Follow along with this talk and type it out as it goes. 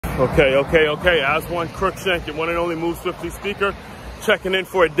Okay. Aswand Cruickshank, your one and only Move Swiftly speaker, checking in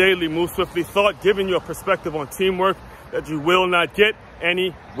for a daily Move Swiftly thought, giving you a perspective on teamwork that you will not get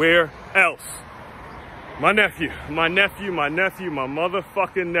anywhere else. My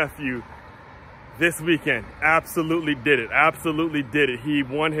motherfucking nephew, this weekend, absolutely did it. He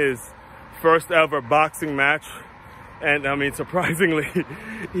won his first ever boxing match. And I mean, surprisingly,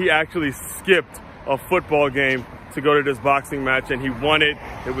 he actually skipped a football game to go to this boxing match, and he won it.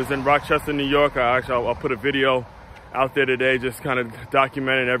 It was in Rochester, New York. I'll put a video out there today, just kind of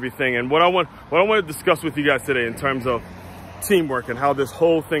documenting everything. And what I want to discuss with you guys today in terms of teamwork and how this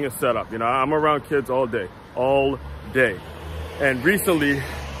whole thing is set up. You know, I'm around kids all day. And recently,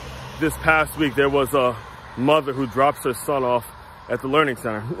 this past week, there was a mother who drops her son off at the learning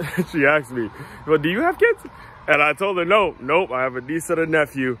center. She asked me, well, do you have kids? And I told her, nope, I have a niece and a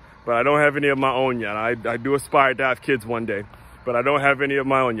nephew, but I don't have any of my own yet. I do aspire to have kids one day, but I don't have any of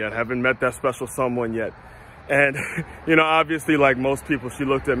my own yet. I haven't met that special someone yet. And, you know, obviously, like most people, she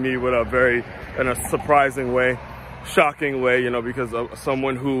looked at me with in a surprising way, shocking way, you know, because of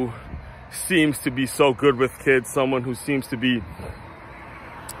someone who seems to be so good with kids, someone who seems to be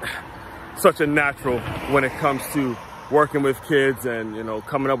such a natural when it comes to working with kids and, you know,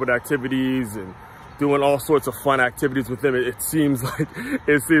 coming up with activities and doing all sorts of fun activities with them. It seems like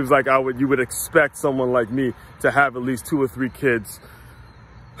you would expect someone like me to have at least 2 or 3 kids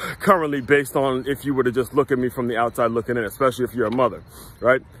currently, based on if you were to just look at me from the outside looking in, especially if you're a mother,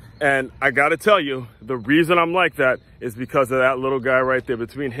 right? And I gotta tell you, the reason I'm like that is because of that little guy right there.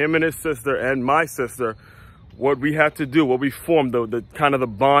 Between him and his sister and my sister, what we had to do, what we formed, the kind of the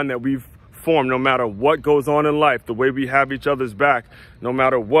bond that we've formed, no matter what goes on in life, the way we have each other's back, no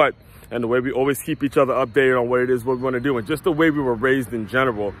matter what, and the way we always keep each other updated on what it is we want to do, and just the way we were raised in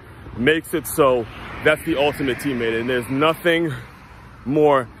general, makes it so that's the ultimate teammate. And there's nothing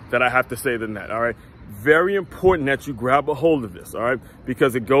more that I have to say than that, all right? Very important that you grab a hold of this, all right?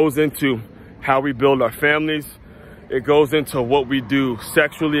 Because it goes into how we build our families. It goes into what we do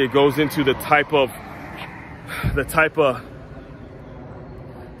sexually. It goes into the type of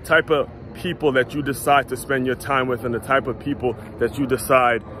people that you decide to spend your time with, and the type of people that you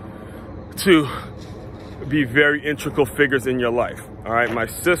decide to be very integral figures in your life. All right, my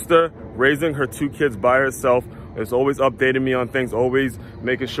sister, raising her 2 kids by herself, is always updating me on things, always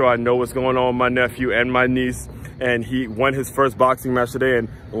making sure I know what's going on with my nephew and my niece. And he won his first boxing match today, and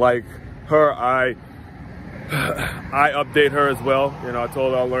like her, I update her as well. You know, I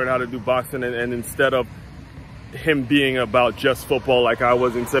told her I'll learn how to do boxing, and instead of him being about just football like I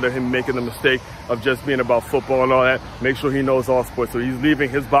was, instead of him making the mistake of just being about football and all that, make sure he knows all sports. So he's leaving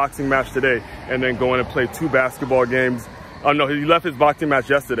his boxing match today and then going to play 2 basketball games. Oh no, he left his boxing match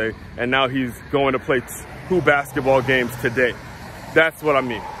yesterday, and now he's going to play 2 basketball games today. That's what I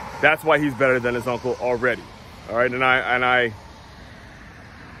mean. That's why he's better than his uncle already. All right, and I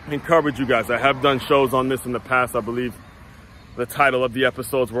encourage you guys. I have done shows on this in the past. I believe the title of the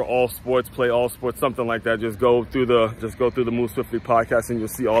episodes were All Sports, Play All Sports, something like that. Just go through the Move Swiftly podcast and you'll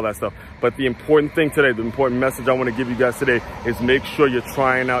see all that stuff. But the important thing today, the important message I want to give you guys today is make sure you're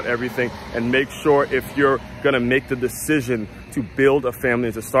trying out everything, and make sure if you're going to make the decision to build a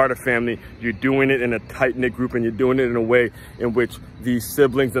family, to start a family, you're doing it in a tight-knit group, and you're doing it in a way in which these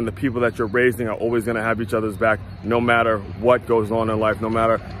siblings and the people that you're raising are always going to have each other's back, no matter what goes on in life, no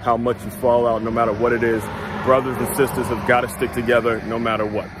matter how much you fall out, no matter what it is. Brothers and sisters have got to stick together no matter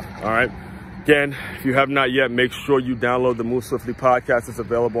what, all right? Again, if you have not yet, make sure you download the Move Swiftly podcast. It's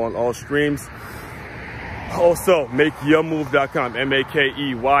available on all streams. Also, makeyourmove.com,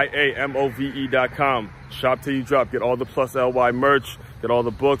 MakeYamove.com. Shop till you drop. Get all the Plus LY merch, get all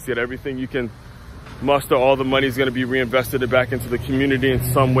the books, get everything you can muster. All the money is going to be reinvested back into the community in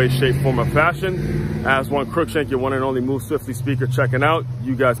some way, shape, form, or fashion. Aswand Cruickshank, your one and only Move Swiftly speaker, checking out.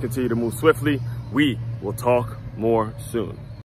 You guys continue to move swiftly. We will talk more soon.